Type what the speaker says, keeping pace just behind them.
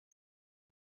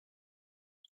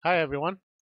Hi everyone.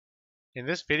 In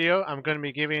this video, I'm going to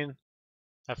be giving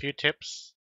a few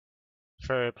tips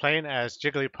for playing as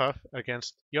Jigglypuff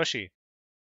against Yoshi.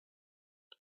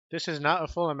 This is not a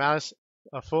full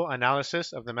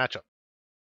analysis of the matchup.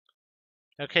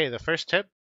 Okay, the first tip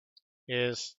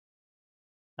is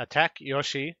attack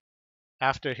Yoshi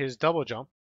after his double jump,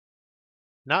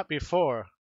 not before,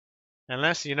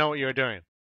 unless you know what you're doing.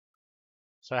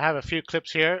 So I have a few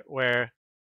clips here where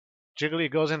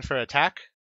Jiggly goes in for attack,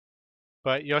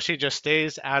 but Yoshi just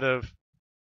stays out of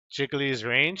Jiggly's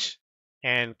range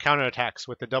and counterattacks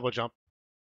with the double jump.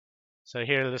 So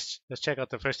here, let's check out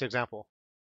the first example.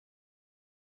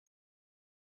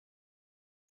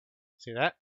 See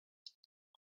that?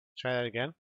 Try that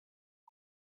again.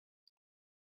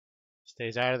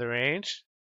 Stays out of the range,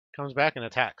 comes back and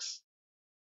attacks.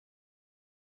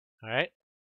 All right.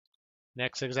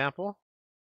 Next example.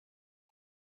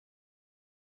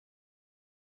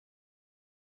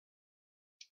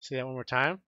 See that one more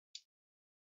time.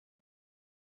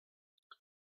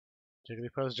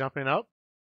 Jigglypuff's jumping up,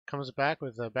 comes back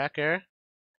with the back air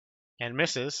and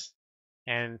misses,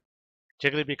 and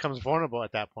Jiggly becomes vulnerable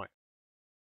at that point.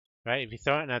 Right? If you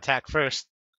throw it and attack first,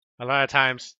 a lot of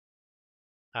times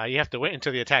you have to wait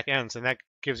until the attack ends, and that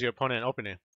gives your opponent an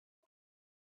opening.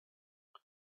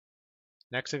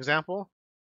 Next example.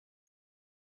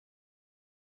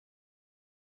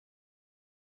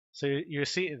 So you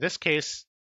see, in this case,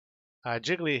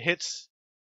 Jiggly hits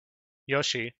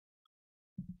Yoshi,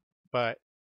 but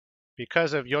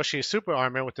because of Yoshi's super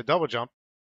armor with the double jump,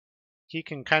 he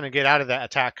can kind of get out of that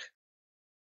attack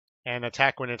and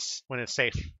attack when it's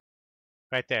safe,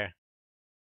 right there.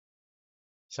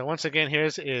 So once again,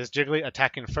 here's Jiggly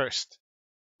attacking first,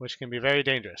 which can be very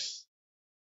dangerous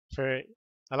for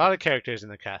a lot of characters in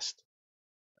the cast.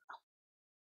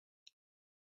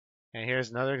 And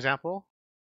here's another example.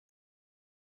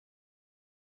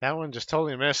 That one just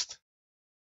totally missed.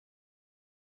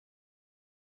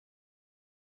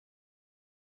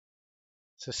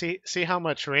 So see how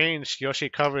much range Yoshi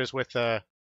covers with the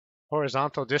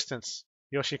horizontal distance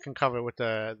Yoshi can cover with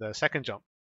the second jump.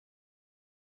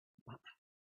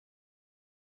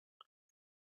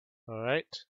 All right.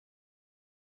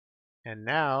 And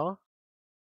now,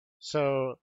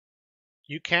 so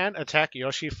you can attack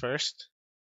Yoshi first,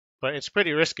 but it's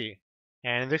pretty risky.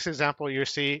 And in this example, you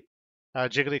see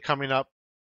Jiggly coming up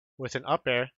with an up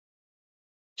air.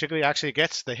 Jiggly actually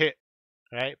gets the hit,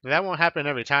 right? But that won't happen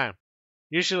every time.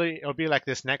 Usually it'll be like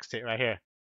this next hit right here.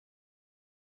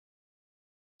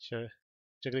 So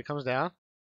Jiggly comes down,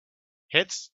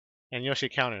 hits, and Yoshi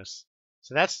counters.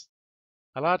 So that's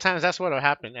a lot of times that's what'll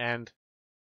happen, and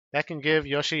that can give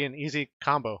Yoshi an easy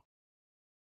combo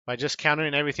by just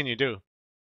countering everything you do.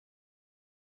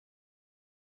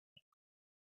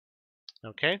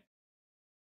 Okay.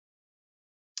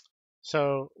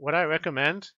 So what I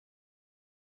recommend,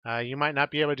 you might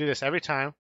not be able to do this every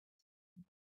time,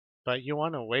 but you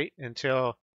want to wait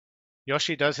until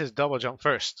Yoshi does his double jump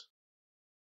first.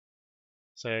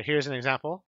 So here's an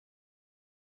example.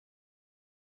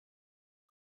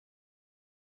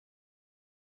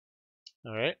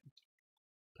 All right,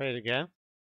 play it again.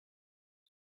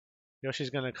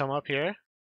 Yoshi's going to come up here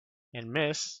and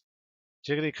miss.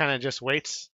 Jiggly kind of just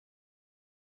waits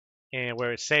and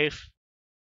where it's safe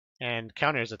and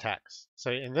counters attacks.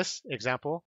 So in this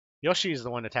example, Yoshi is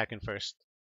the one attacking first,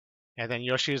 and then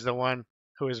Yoshi is the one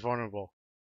who is vulnerable,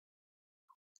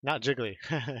 not Jiggly.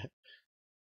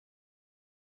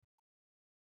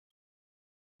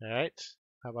 All right,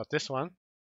 how about this one?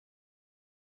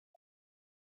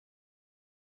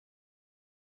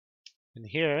 And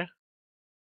here,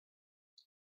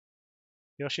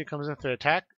 Yoshi comes in for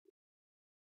attack,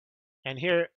 and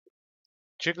here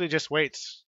Jiggly just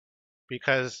waits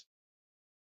because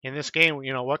in this game,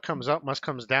 you know, what comes up must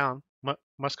come down,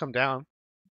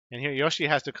 and here Yoshi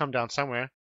has to come down somewhere,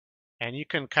 and you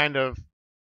can kind of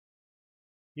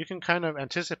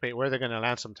anticipate where they're going to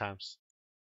land sometimes.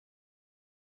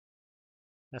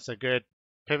 That's a good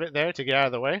pivot there to get out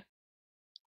of the way.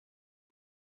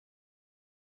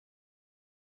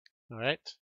 All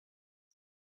right.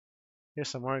 Here's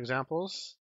some more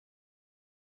examples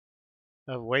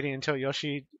of waiting until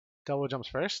Yoshi double jumps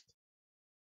first.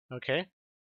 Okay.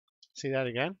 See that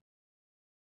again?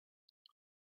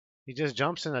 He just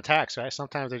jumps and attacks, right?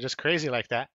 Sometimes they're just crazy like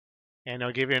that, and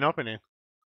they'll give you an opening.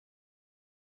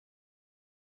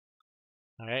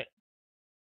 All right.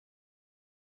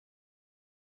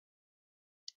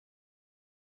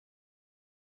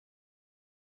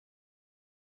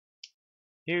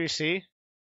 Here you see,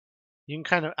 you can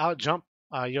kind of out jump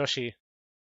Yoshi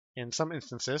in some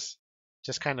instances,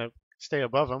 just kind of stay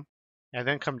above him. and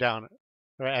then come down,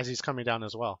 or as he's coming down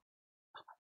as well.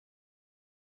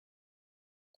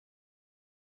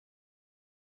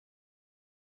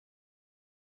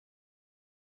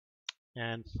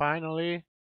 And finally,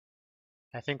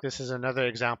 I think this is another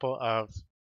example of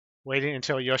waiting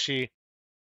until Yoshi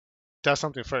does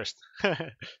something first.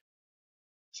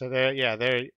 So there, yeah,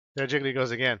 there Jiggly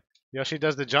goes again. Yoshi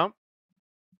does the jump,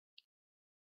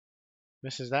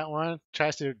 misses that one,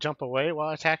 tries to jump away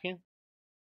while attacking,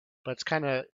 but it's kind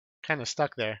of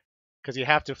stuck there because you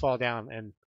have to fall down,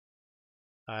 and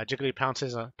Jiggly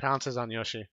pounces on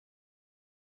Yoshi.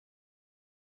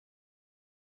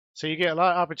 So you get a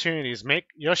lot of opportunities. Make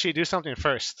Yoshi do something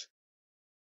first,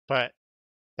 but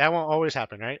that won't always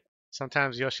happen, right?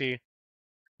 Sometimes Yoshi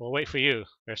will wait for you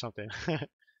or something.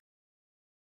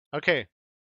 Okay,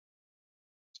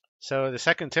 so the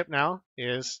second tip now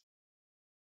is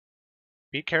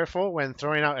be careful when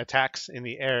throwing out attacks in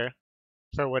the air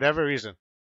for whatever reason.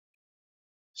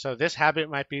 So this habit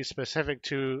might be specific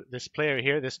to this player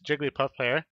here, this Jigglypuff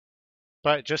player,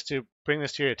 but just to bring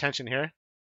this to your attention here,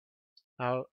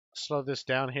 I'll slow this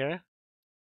down here.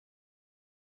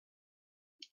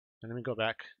 And let me go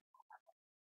back.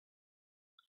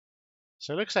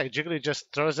 So it looks like Jiggly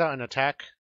just throws out an attack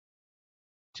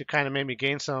to kind of maybe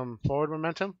gain some forward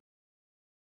momentum.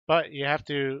 But you have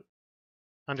to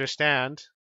understand,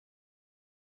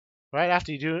 right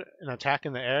after you do an attack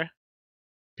in the air,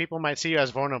 people might see you as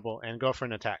vulnerable and go for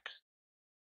an attack.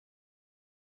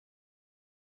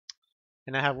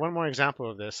 And I have one more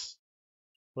example of this,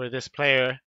 where this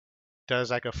player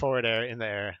does like a forward air in the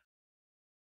air.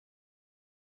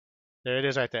 There it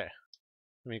is right there.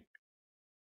 Let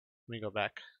me go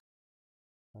back.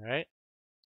 All right,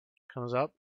 comes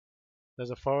up, does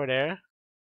a forward air,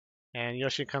 and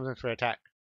Yoshi comes in for attack.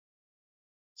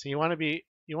 So you want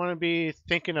to be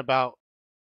thinking about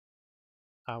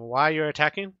why you're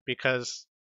attacking, because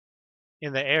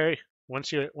in the air,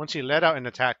 once you let out an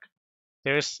attack,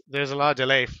 there's a lot of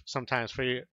delay sometimes for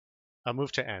a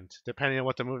move to end, depending on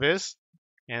what the move is,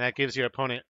 and that gives your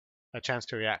opponent a chance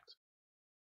to react.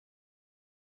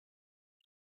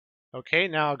 Okay,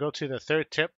 now I'll go to the third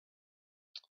tip.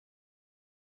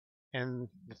 And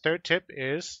the third tip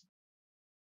is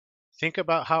think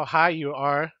about how high you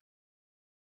are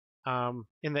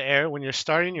in the air when you're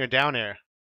starting your down air.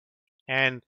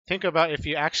 And think about if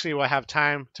you actually will have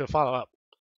time to follow up.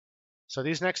 So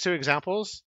these next two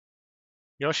examples,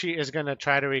 Yoshi is going to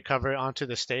try to recover onto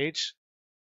the stage,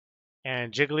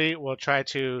 and Jiggly will try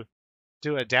to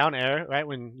do a down air right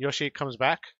when Yoshi comes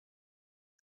back,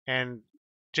 and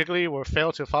Jiggly will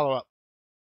fail to follow up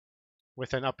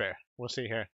with an up air. We'll see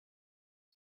here.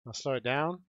 I'll slow it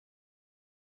down.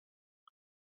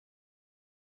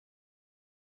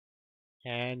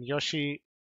 And Yoshi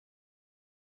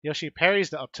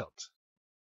parries the up tilt.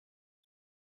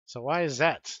 So why is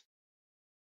that?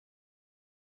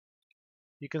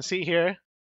 You can see here,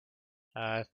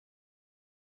 let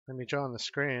me draw on the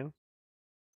screen.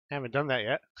 I haven't done that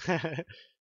yet.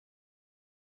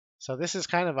 So this is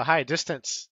kind of a high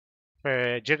distance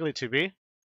for Jiggly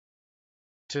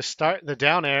to start the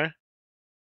down air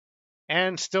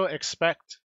and still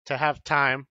expect to have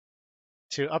time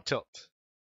to up tilt.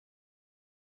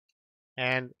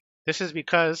 And this is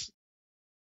because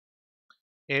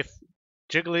if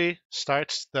Jiggly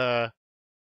starts the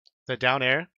down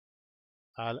air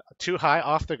too high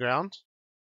off the ground,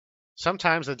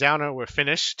 sometimes the down air will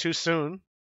finish too soon,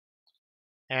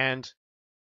 and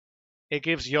it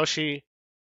gives Yoshi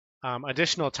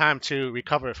additional time to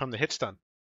recover from the hit stun.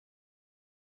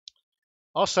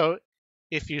 Also,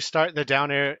 if you start the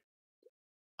down air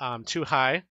too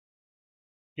high,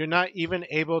 you're not even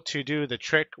able to do the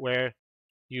trick where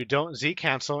you don't Z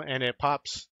cancel and it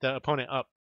pops the opponent up.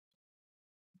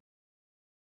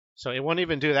 So it won't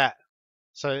even do that.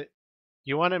 So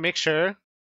you want to make sure,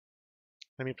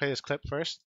 let me play this clip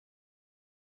first.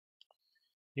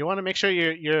 You want to make sure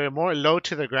you're more low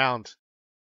to the ground.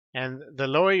 And the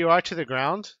lower you are to the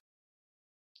ground,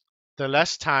 the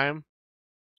less time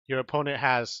your opponent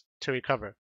has to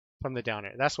recover from the down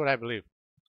air. That's what I believe.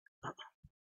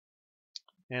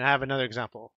 And I have another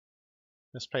example.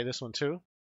 Let's play this one too.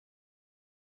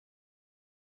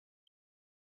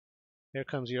 Here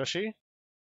comes Yoshi.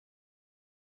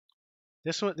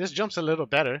 This jump's a little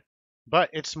better, but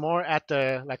it's more at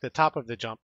the top of the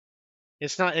jump.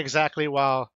 It's not exactly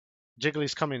while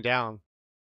Jiggly's coming down.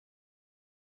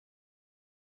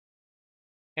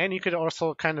 And you could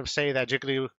also kind of say that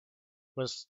Jiggly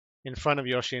was in front of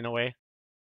Yoshi in a way.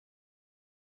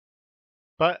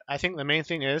 But I think the main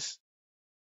thing is,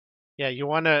 yeah, you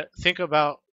want to think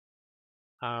about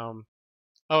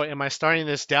oh, am I starting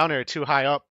this down air too high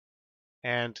up?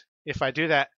 And if I do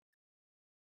that,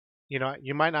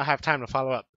 you might not have time to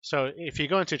follow up. So if you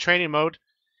go into training mode,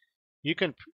 you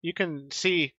can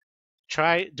see,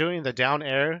 try doing the down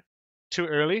air too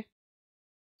early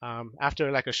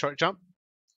after like a short jump.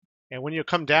 And when you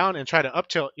come down and try to up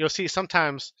tilt, you'll see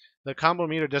sometimes the combo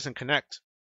meter doesn't connect.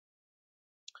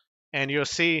 And you'll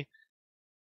see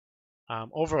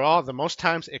overall, the most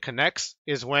times it connects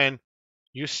is when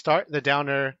you start the down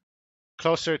air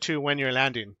closer to when you're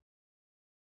landing.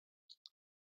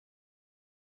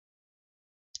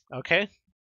 Okay,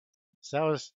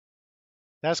 so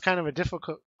that's kind of a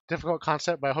difficult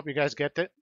concept, but I hope you guys get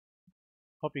it.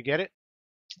 Hope you get it.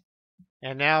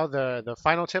 And now the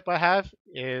final tip I have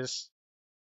is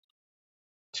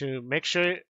to make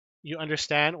sure you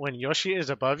understand when Yoshi is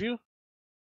above you,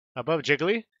 above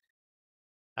Jiggly.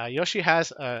 Yoshi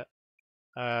has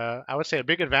I would say a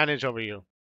big advantage over you.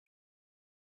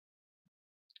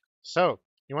 So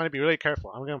you want to be really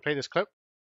careful. I'm going to play this clip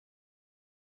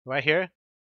right here.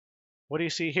 What do you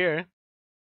see here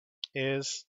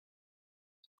is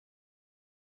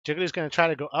Jiggly's going to try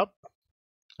to go up.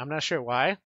 I'm not sure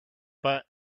why, but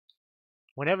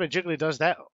whenever Jiggly does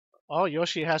that, all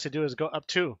Yoshi has to do is go up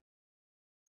 2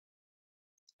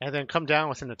 and then come down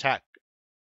with an attack.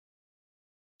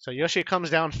 So Yoshi comes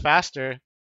down faster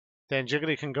than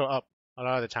Jiggly can go up a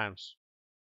lot of the times.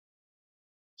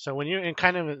 So when you're in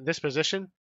kind of this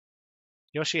position,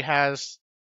 Yoshi has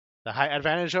the height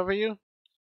advantage over you.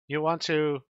 You want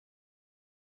to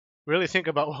really think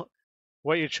about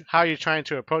how you're trying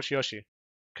to approach Yoshi,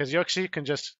 because Yoshi can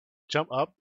just jump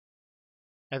up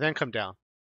and then come down,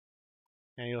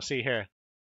 and you'll see here.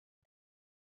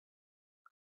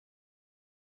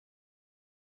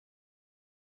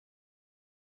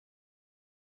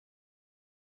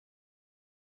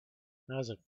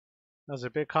 That was a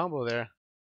big combo there.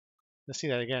 Let's see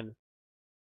that again.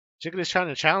 Jiggly's trying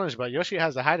to challenge, but Yoshi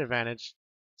has the height advantage.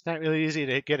 It's not really easy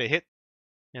to get a hit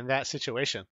in that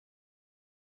situation.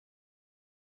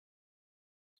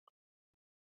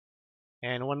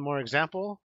 And one more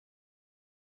example.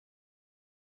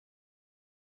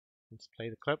 Let's play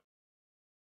the clip.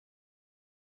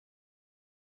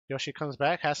 Yoshi comes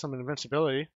back, has some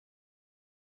invincibility,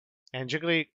 and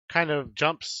Jiggly kind of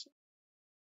jumps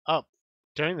up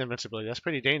during the invincibility. That's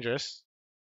pretty dangerous.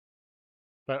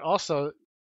 But also,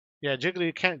 yeah,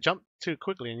 Jiggly can't jump too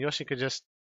quickly, and Yoshi could just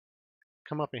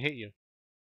come up and hit you.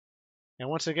 And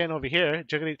once again over here,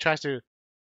 Jiggly tries to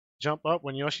jump up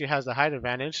when Yoshi has the height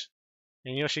advantage,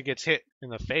 and Yoshi gets hit in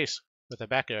the face with a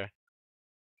back air.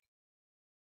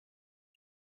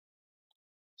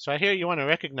 So here you want to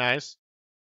recognize,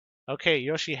 okay,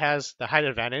 Yoshi has the height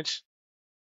advantage.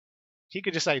 He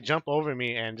could just like jump over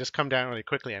me and just come down really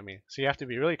quickly at me. So you have to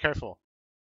be really careful.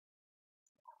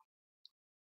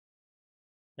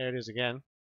 There it is again.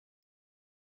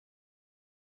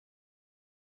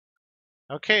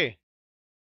 Okay,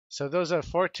 so those are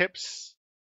 4 tips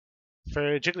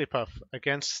for Jigglypuff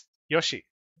against Yoshi.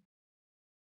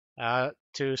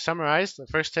 To summarize, the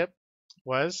first tip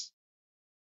was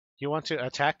you want to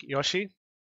attack Yoshi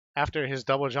after his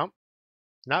double jump,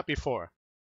 not before,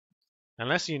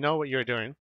 unless you know what you're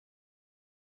doing.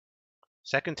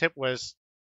 Second tip was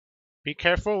be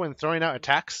careful when throwing out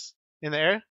attacks in the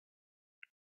air.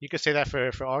 You could say that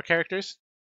for all characters,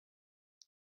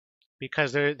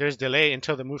 because there's delay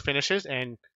until the move finishes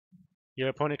and your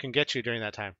opponent can get you during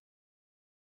that time.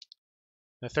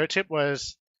 The third tip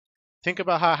was think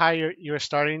about how high you're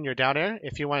starting your down air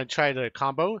if you want to try to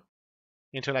combo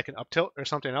into like an up tilt or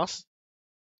something else.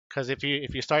 Because if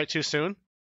you start too soon,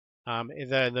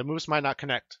 the moves might not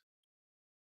connect.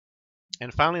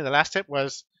 And finally, the last tip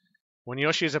was when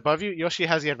Yoshi is above you, Yoshi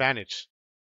has the advantage.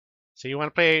 So you want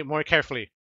to play more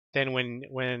carefully than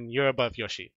when you're above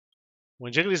Yoshi.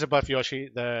 When Jiggly's above Yoshi,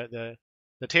 the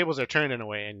tables are turned in a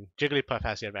way, and Jigglypuff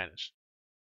has the advantage.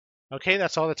 Okay,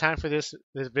 that's all the time for this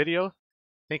video.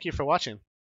 Thank you for watching.